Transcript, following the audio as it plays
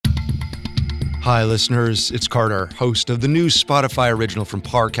Hi, listeners. It's Carter, host of the new Spotify original from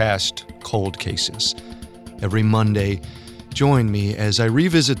Parcast, Cold Cases. Every Monday, join me as I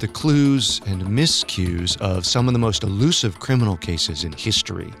revisit the clues and miscues of some of the most elusive criminal cases in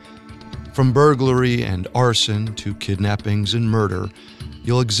history. From burglary and arson to kidnappings and murder,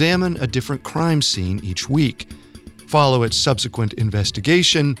 you'll examine a different crime scene each week, follow its subsequent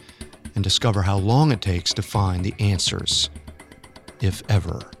investigation, and discover how long it takes to find the answers, if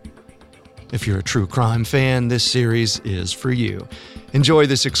ever. If you're a true crime fan, this series is for you. Enjoy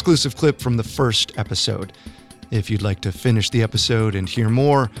this exclusive clip from the first episode. If you'd like to finish the episode and hear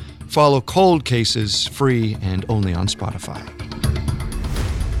more, follow Cold Cases, free and only on Spotify.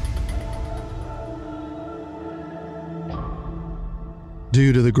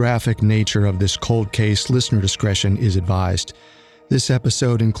 Due to the graphic nature of this cold case, listener discretion is advised. This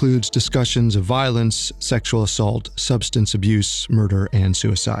episode includes discussions of violence, sexual assault, substance abuse, murder, and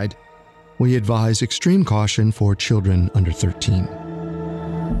suicide. We advise extreme caution for children under 13.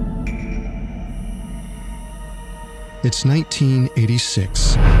 It's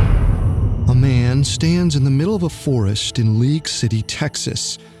 1986. A man stands in the middle of a forest in League City,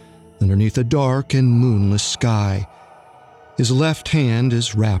 Texas, underneath a dark and moonless sky. His left hand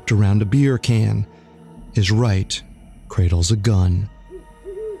is wrapped around a beer can. His right cradles a gun.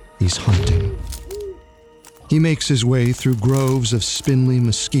 He's hunting. He makes his way through groves of spindly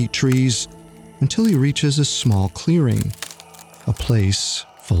mesquite trees until he reaches a small clearing, a place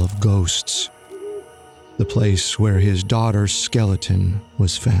full of ghosts. The place where his daughter's skeleton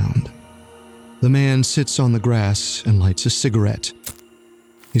was found. The man sits on the grass and lights a cigarette.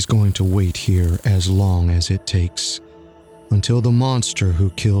 He's going to wait here as long as it takes, until the monster who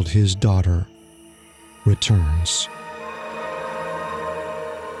killed his daughter returns.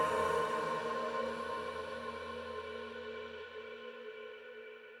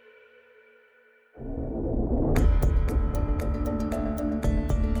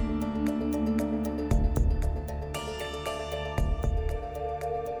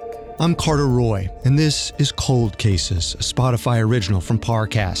 I'm Carter Roy, and this is Cold Cases, a Spotify original from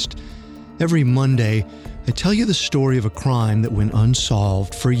Parcast. Every Monday, I tell you the story of a crime that went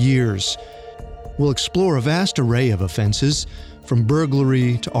unsolved for years. We'll explore a vast array of offenses, from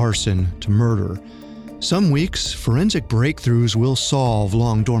burglary to arson to murder. Some weeks, forensic breakthroughs will solve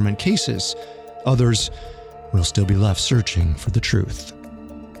long-dormant cases. Others will still be left searching for the truth.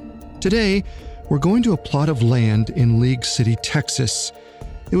 Today, we're going to a plot of land in League City, Texas.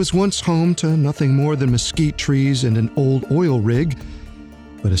 It was once home to nothing more than mesquite trees and an old oil rig,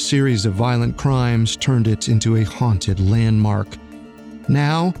 but a series of violent crimes turned it into a haunted landmark.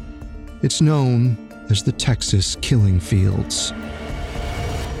 Now, it's known as the Texas Killing Fields.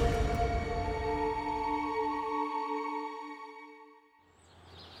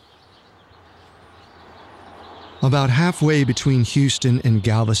 About halfway between Houston and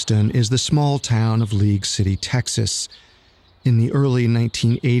Galveston is the small town of League City, Texas. In the early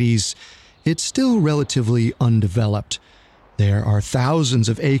 1980s, it's still relatively undeveloped. There are thousands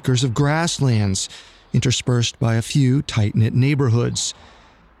of acres of grasslands, interspersed by a few tight-knit neighborhoods.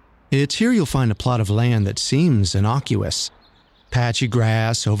 It's here you'll find a plot of land that seems innocuous. Patchy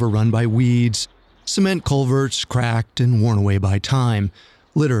grass overrun by weeds, cement culverts cracked and worn away by time,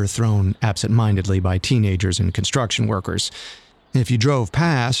 litter thrown absent-mindedly by teenagers and construction workers. If you drove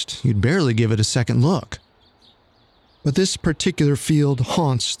past, you'd barely give it a second look. But this particular field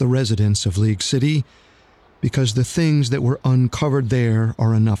haunts the residents of League City because the things that were uncovered there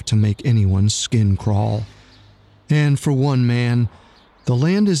are enough to make anyone's skin crawl. And for one man, the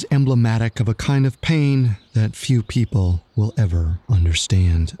land is emblematic of a kind of pain that few people will ever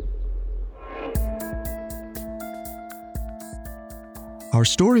understand. Our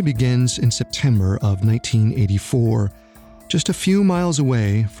story begins in September of 1984, just a few miles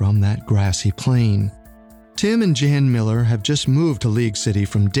away from that grassy plain. Tim and Jan Miller have just moved to League City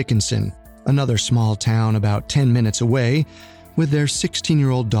from Dickinson, another small town about 10 minutes away, with their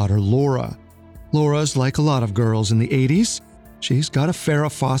 16-year-old daughter Laura. Laura's like a lot of girls in the 80s. She's got a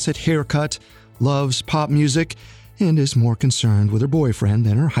Farrah Fawcett haircut, loves pop music, and is more concerned with her boyfriend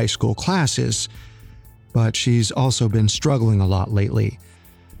than her high school classes. But she's also been struggling a lot lately.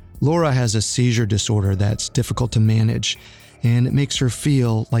 Laura has a seizure disorder that's difficult to manage, and it makes her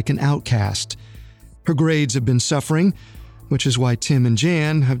feel like an outcast. Her grades have been suffering, which is why Tim and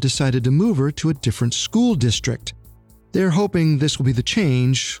Jan have decided to move her to a different school district. They're hoping this will be the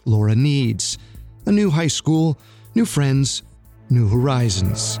change Laura needs. A new high school, new friends, new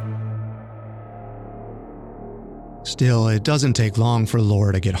horizons. Still, it doesn't take long for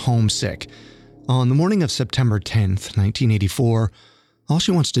Laura to get homesick. On the morning of September 10th, 1984, All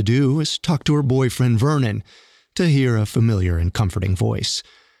she wants to do is talk to her boyfriend Vernon to hear a familiar and comforting voice.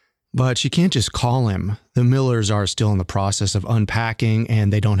 But she can't just call him. The Millers are still in the process of unpacking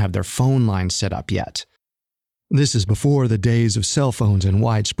and they don't have their phone line set up yet. This is before the days of cell phones and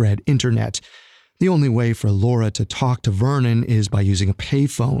widespread internet. The only way for Laura to talk to Vernon is by using a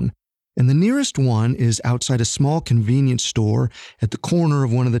payphone, and the nearest one is outside a small convenience store at the corner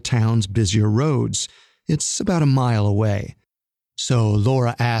of one of the town's busier roads. It's about a mile away. So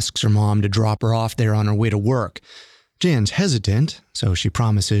Laura asks her mom to drop her off there on her way to work. Jan's hesitant, so she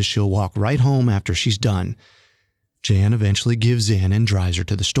promises she'll walk right home after she's done. Jan eventually gives in and drives her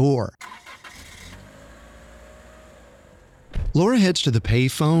to the store. Laura heads to the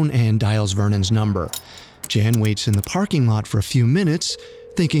payphone and dials Vernon's number. Jan waits in the parking lot for a few minutes,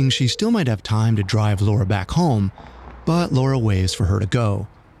 thinking she still might have time to drive Laura back home, but Laura waves for her to go.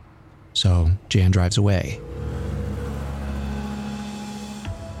 So Jan drives away.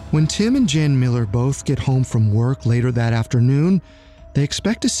 When Tim and Jan Miller both get home from work later that afternoon, they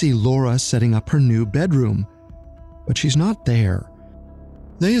expect to see Laura setting up her new bedroom. But she's not there.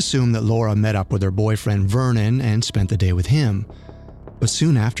 They assume that Laura met up with her boyfriend Vernon and spent the day with him. But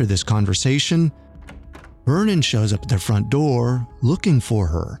soon after this conversation, Vernon shows up at their front door looking for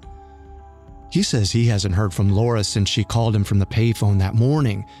her. He says he hasn't heard from Laura since she called him from the payphone that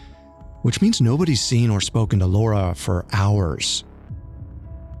morning, which means nobody's seen or spoken to Laura for hours.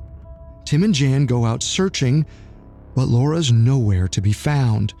 Tim and Jan go out searching, but Laura's nowhere to be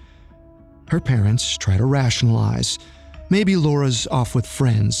found. Her parents try to rationalize. Maybe Laura's off with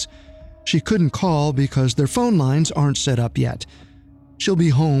friends. She couldn't call because their phone lines aren't set up yet. She'll be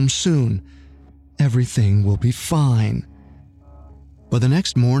home soon. Everything will be fine. But the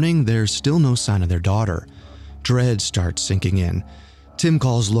next morning, there's still no sign of their daughter. Dread starts sinking in. Tim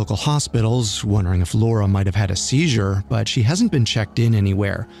calls local hospitals, wondering if Laura might have had a seizure, but she hasn't been checked in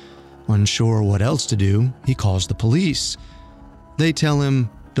anywhere. Unsure what else to do, he calls the police. They tell him,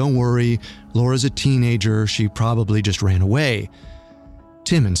 "Don't worry, Laura's a teenager, she probably just ran away."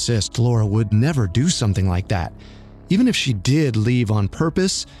 Tim insists Laura would never do something like that. Even if she did leave on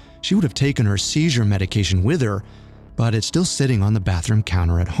purpose, she would have taken her seizure medication with her, but it's still sitting on the bathroom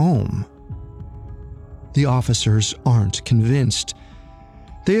counter at home. The officers aren't convinced.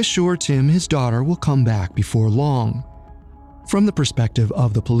 They assure Tim his daughter will come back before long. From the perspective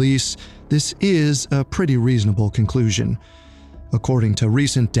of the police, this is a pretty reasonable conclusion. According to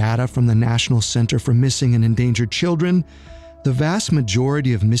recent data from the National Center for Missing and Endangered Children, the vast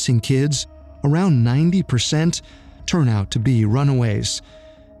majority of missing kids, around 90%, turn out to be runaways.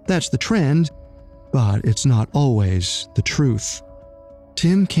 That's the trend, but it's not always the truth.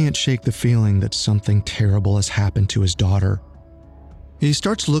 Tim can't shake the feeling that something terrible has happened to his daughter. He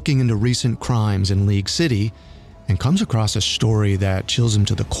starts looking into recent crimes in League City and comes across a story that chills him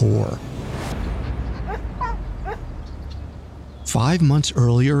to the core. 5 months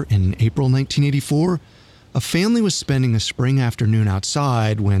earlier, in April 1984, a family was spending a spring afternoon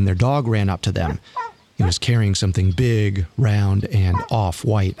outside when their dog ran up to them. He was carrying something big, round, and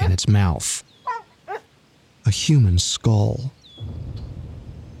off-white in its mouth. A human skull.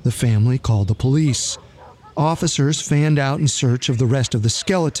 The family called the police. Officers fanned out in search of the rest of the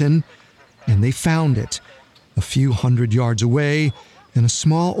skeleton, and they found it, a few hundred yards away in a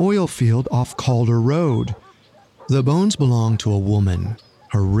small oil field off Calder Road. The bones belonged to a woman.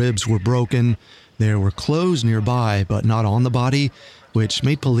 Her ribs were broken. There were clothes nearby, but not on the body, which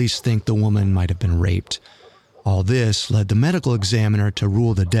made police think the woman might have been raped. All this led the medical examiner to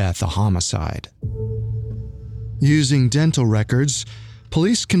rule the death a homicide. Using dental records,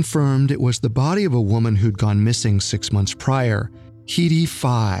 police confirmed it was the body of a woman who'd gone missing 6 months prior, Heidi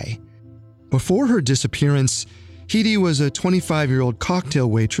Fye. Before her disappearance, Heidi was a 25-year-old cocktail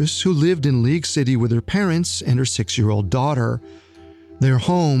waitress who lived in League City with her parents and her 6-year-old daughter. Their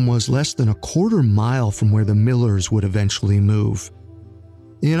home was less than a quarter mile from where the Millers would eventually move.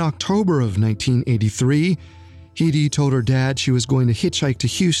 In October of 1983, Heidi told her dad she was going to hitchhike to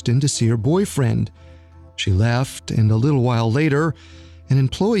Houston to see her boyfriend. She left, and a little while later, an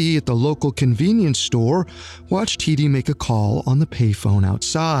employee at the local convenience store watched Heidi make a call on the payphone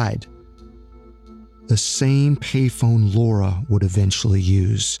outside. The same payphone Laura would eventually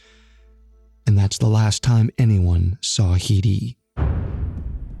use. And that's the last time anyone saw Heidi.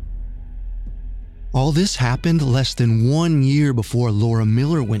 All this happened less than 1 year before Laura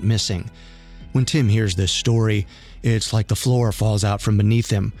Miller went missing. When Tim hears this story, it's like the floor falls out from beneath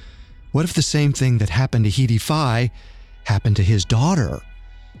him. What if the same thing that happened to Heidi Fye happened to his daughter?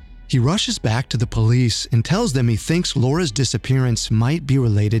 He rushes back to the police and tells them he thinks Laura's disappearance might be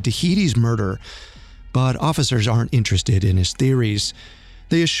related to Heidi's murder, but officers aren't interested in his theories.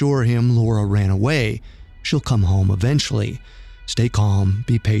 They assure him Laura ran away. She'll come home eventually. Stay calm,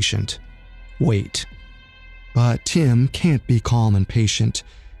 be patient. Wait. But Tim can't be calm and patient.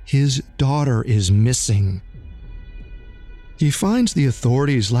 His daughter is missing. He finds the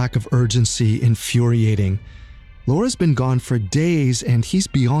authorities' lack of urgency infuriating. Laura's been gone for days and he's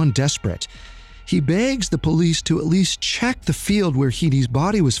beyond desperate. He begs the police to at least check the field where Heidie's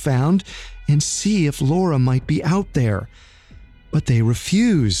body was found and see if Laura might be out there. But they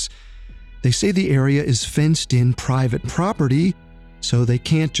refuse. They say the area is fenced-in private property, so they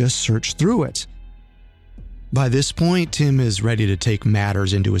can't just search through it. By this point, Tim is ready to take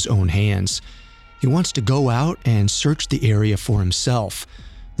matters into his own hands. He wants to go out and search the area for himself.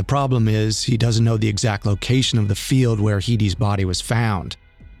 The problem is he doesn't know the exact location of the field where Heidie's body was found.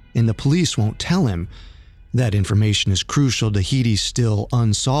 And the police won't tell him. That information is crucial to Heidie's still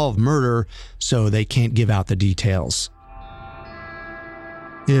unsolved murder, so they can't give out the details.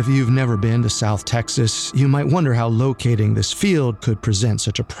 If you've never been to South Texas, you might wonder how locating this field could present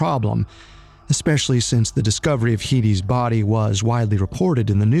such a problem, especially since the discovery of Heidie's body was widely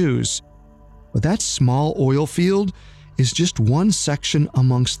reported in the news. But that small oil field is just one section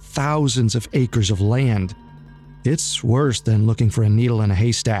amongst thousands of acres of land. It's worse than looking for a needle in a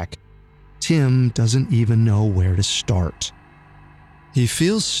haystack. Tim doesn't even know where to start. He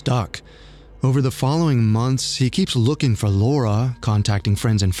feels stuck. Over the following months, he keeps looking for Laura, contacting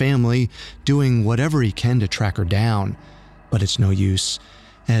friends and family, doing whatever he can to track her down. But it's no use.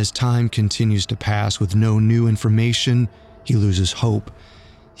 As time continues to pass with no new information, he loses hope.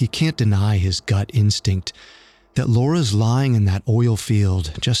 He can't deny his gut instinct that Laura's lying in that oil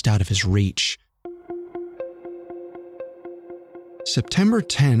field just out of his reach. September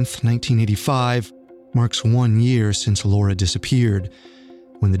 10th, 1985, marks 1 year since Laura disappeared.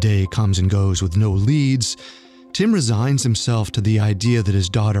 When the day comes and goes with no leads, Tim resigns himself to the idea that his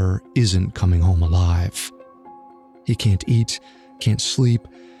daughter isn't coming home alive. He can't eat, can't sleep,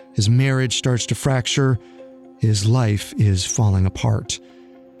 his marriage starts to fracture, his life is falling apart.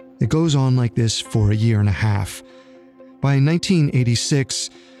 It goes on like this for a year and a half. By 1986,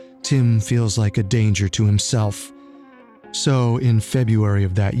 Tim feels like a danger to himself. So, in February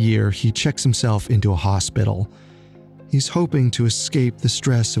of that year, he checks himself into a hospital. He's hoping to escape the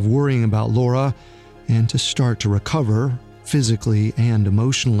stress of worrying about Laura and to start to recover, physically and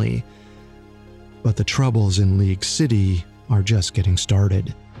emotionally. But the troubles in League City are just getting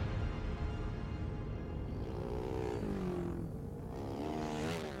started.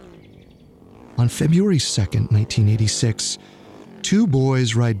 On February 2nd, 1986, two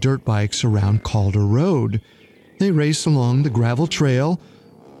boys ride dirt bikes around Calder Road. They race along the gravel trail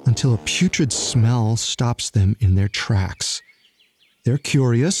until a putrid smell stops them in their tracks. They're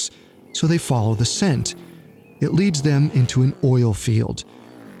curious, so they follow the scent. It leads them into an oil field.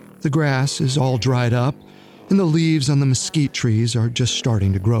 The grass is all dried up, and the leaves on the mesquite trees are just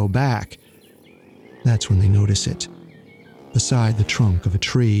starting to grow back. That's when they notice it. Beside the trunk of a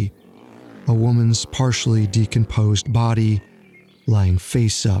tree, a woman's partially decomposed body lying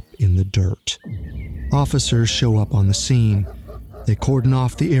face up in the dirt. Officers show up on the scene. They cordon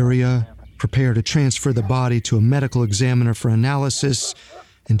off the area, prepare to transfer the body to a medical examiner for analysis,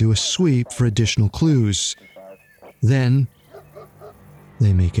 and do a sweep for additional clues. Then,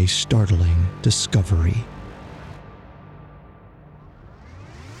 they make a startling discovery.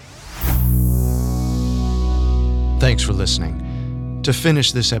 Thanks for listening. To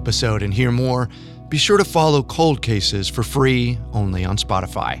finish this episode and hear more, be sure to follow Cold Cases for free only on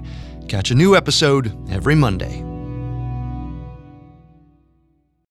Spotify. Catch a new episode every Monday.